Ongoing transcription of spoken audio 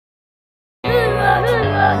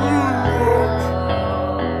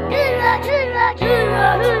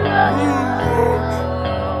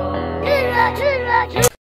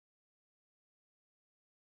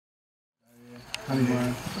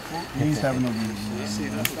He's having no reason.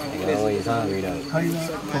 You're always hungry though. How you know?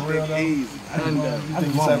 For real though? I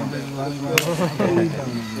think 7 bitches.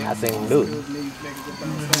 I seen him do it.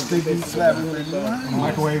 Think he's slapping bitches.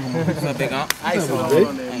 Microwave him. What's up, big aunt? Ice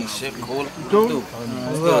on. Ain't shit, cool.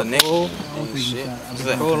 What's good, Nick? Ain't shit. What's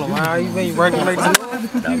up? Cool, how you been? You working late too?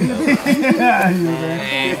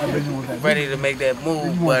 Ready to make that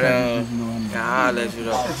move, but I'll let you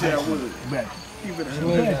know.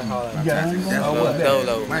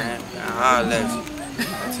 Dolo, man. I'll let you.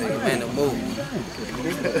 I'll take him in the move.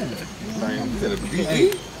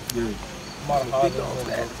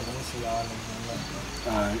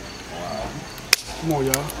 Alright. Come on,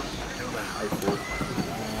 y'all.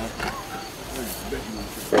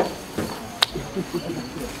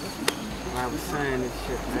 I was saying this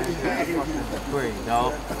shit, man. I fucking with the bread,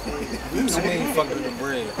 dog. You fucking with the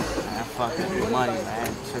bread. Man, I fucking with the money, man.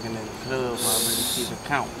 Tricking in the club, I really keep it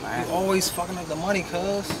count, man. You always fucking up the money,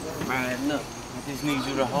 cuz. Man, look, I just need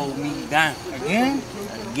you to hold me down. Again?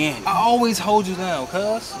 Again. I always hold you down,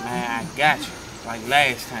 cuz. Man, I got you. Like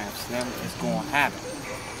last time, Slim, it's gonna happen.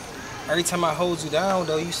 Every time I hold you down,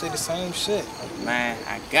 though, you say the same shit. Man,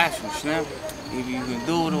 I got you, Slim. Either you can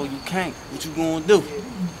do it or you can't. What you gonna do?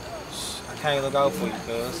 I can't look out for you,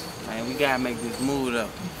 cuz. Man, we gotta make this move up.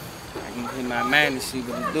 I can hit my man to see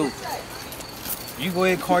what to do. You go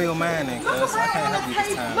ahead and call your man in, cuz. I can't help you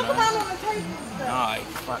this time, man. Alright,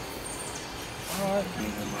 fuck. Alright.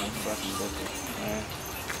 Motherfucking look it, man.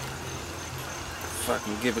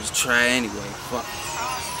 Fucking give it a try anyway. Fuck.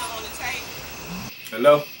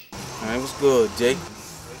 Hello? Man, what's good, Jake?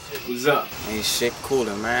 What's up? Ain't shit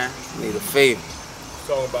cooler, man. Need a favor. What's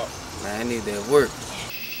all about? Man, I need that work.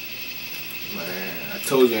 Man, I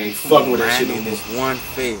told you I ain't fucking with that shit no I need more. this one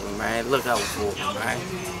favor, man. Look out for me, man.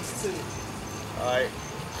 Alright.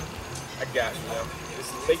 I got you, yo.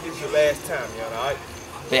 Make this your last time, yo, alright?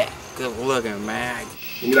 Bet. Good looking, man.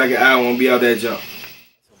 Give me like an hour, I won't be out that jump.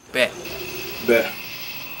 Bet. Bet.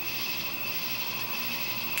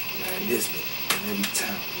 Man, this nigga, every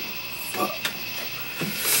time. Fuck.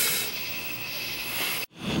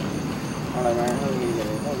 Alright, man.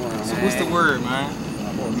 So what's the word, man?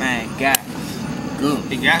 Man, got it. Good.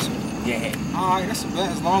 He got you? Yeah. Alright, that's the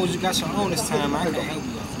best. As long as you got your own this time, I can help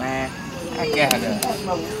you. Man, I got it.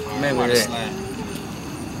 Remember that.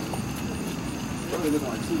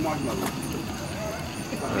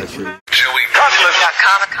 That's true.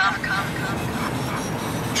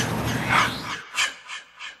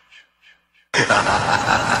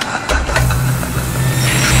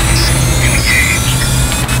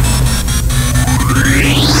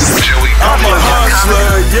 I'm a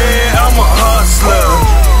hustler, yeah, I'm a hustler.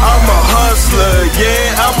 I'm a hustler,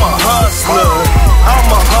 yeah, I'm a hustler. I'm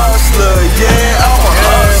a hustler, yeah, I'm a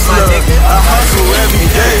hustler. I hustle every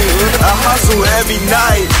day, I hustle every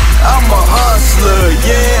night. I'm a hustler,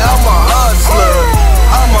 yeah, I'm a hustler.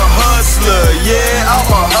 I'm a hustler, yeah, I'm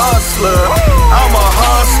a hustler. I'm a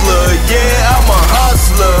hustler, yeah, I'm a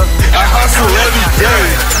hustler. I hustle every day,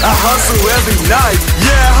 I hustle every night.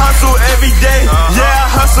 Yeah, I hustle every day, yeah, I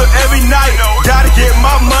hustle every night. Gotta get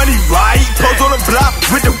my money right. Post on the block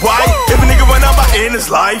with the white. If a nigga run out my in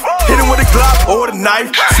his life, hit him with a Glock or the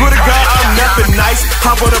knife. Swear to God, I'm never nice.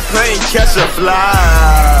 Hop on a plane, catch a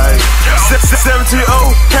fly. 720,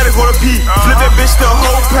 category P. Flip that bitch to a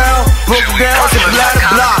whole pound. Broke it down to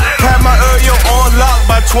block. Had my earlier on lock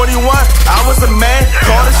by 21. I was the man,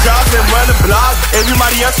 call the shots and run the block.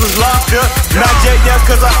 Everybody else was locked up. Not yet young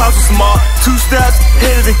cause I hustle smart. 2 steps,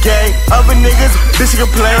 hit of the game. Other niggas, bitch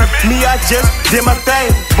complain. Me, I just did my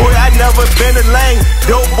thing. Boy, I never been a lame.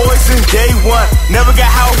 Dope boy since day one. Never got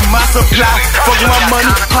out of my supply. Fucking my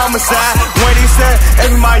money, homicide. When he said,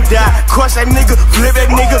 everybody die. Crush that nigga, flip that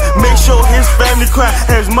nigga. Make sure his family cry.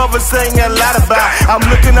 And his mother saying a lot about. I'm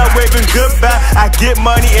looking up, waving goodbye. I get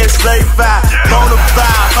money and slay fire.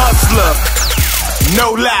 Bonafide hustler,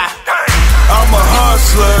 no lie. I'm a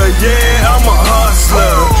hustler, yeah, I'm a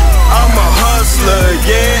hustler. I'm a hustler,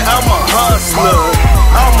 yeah, I'm a hustler.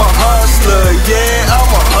 I'm a hustler, yeah,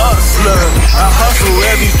 I'm a hustler. I hustle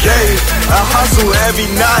every day, I hustle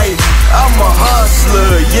every night. I'm a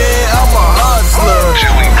hustler, yeah, I'm a hustler.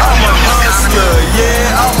 I'm a hustler,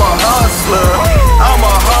 yeah, I'm a hustler. I'm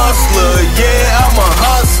a hustler, yeah, I'm a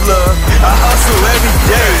hustler. I hustle every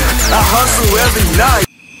day, I hustle every night.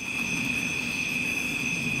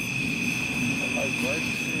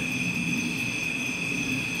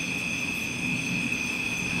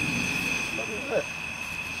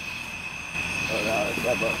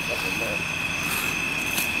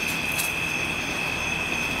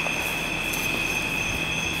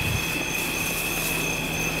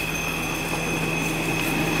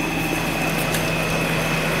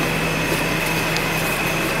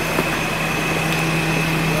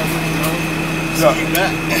 up?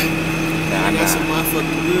 I got some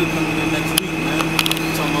motherfucking good coming in next week, man.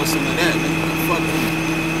 Talking about some of that, man. Fuck with me.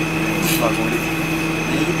 Fuck with it.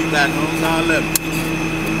 Man, you be back home, now 11.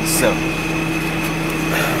 What's up?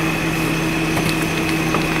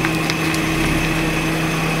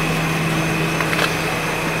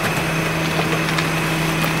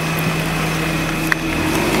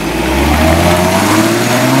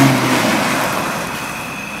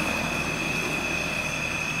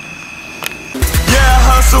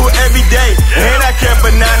 Every day, and I kept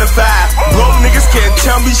a 9 to 5. Broke niggas can't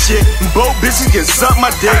tell me shit. Broke bitches can suck my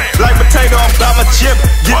dick. Like potato, I'm about my chip.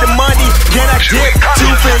 Get the money, then I dip. 2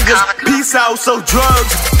 fingers, peace out, so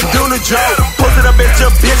drugs. Doing a joke, posted up at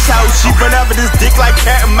your bitch house. She run out of this dick like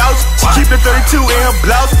cat and mouse. She keep the 32 in her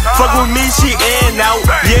blouse. Fuck with me, she in and out.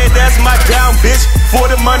 Yeah, that's my down bitch. For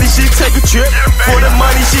the money, she take a trip. For the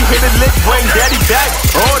money, she hit a lick, bring daddy back.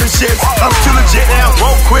 All the shit, I'm too legit and I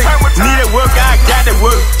won't quit. Need it work, I got it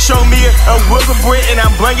work. Show me a work of Brit and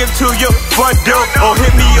I'm bringing to your front door. Or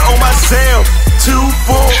hit me on my cell,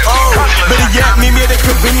 240. Better yet, meet me at the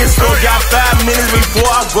convenience store. Got 5 minutes before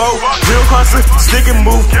I go. Real hustle, stick and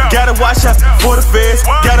move. Gotta watch out for the feds.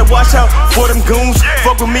 Gotta watch out for them goons.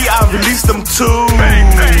 Fuck with me, I release them too.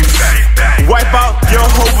 Wipe out your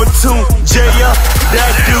whole platoon. J-up,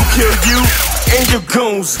 that dude kill you and your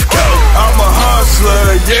goons. I'm a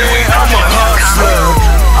hustler, yeah, I'm a hustler.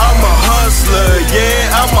 I'm a hustler,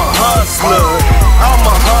 yeah, I'm a hustler. I'm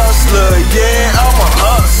a hustler, yeah, I'm a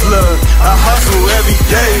hustler. I hustle every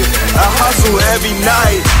day, I hustle every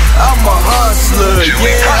night. I'm a hustler,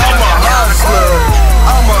 yeah, I'm a hustler.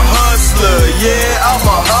 I'm a hustler, yeah, I'm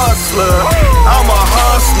a hustler. I'm a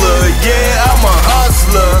hustler, yeah, I'm a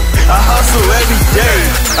hustler. I hustle every day,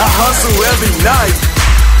 I hustle every night.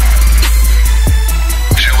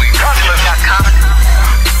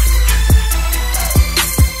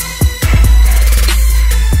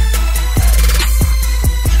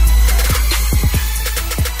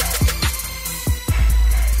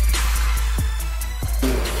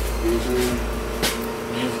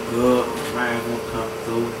 Good, man, gonna come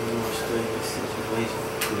through, you know, straight in this situation.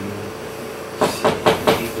 Shit,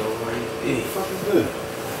 he go right there. Fucking good.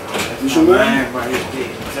 That's What's my your man? right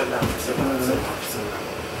there. Chill out, chill out, chill out, chill out.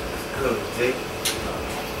 Good, Jake.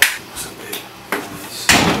 What's up, babe?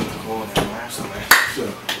 Shit, cool, man. What's up, man?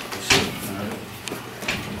 Sure. Alright.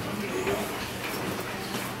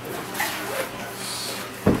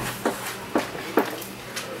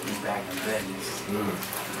 He's back in business.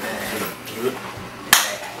 Good.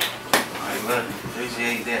 Alright, look,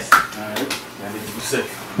 appreciate that. Alright. That is what you say.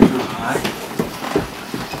 Alright.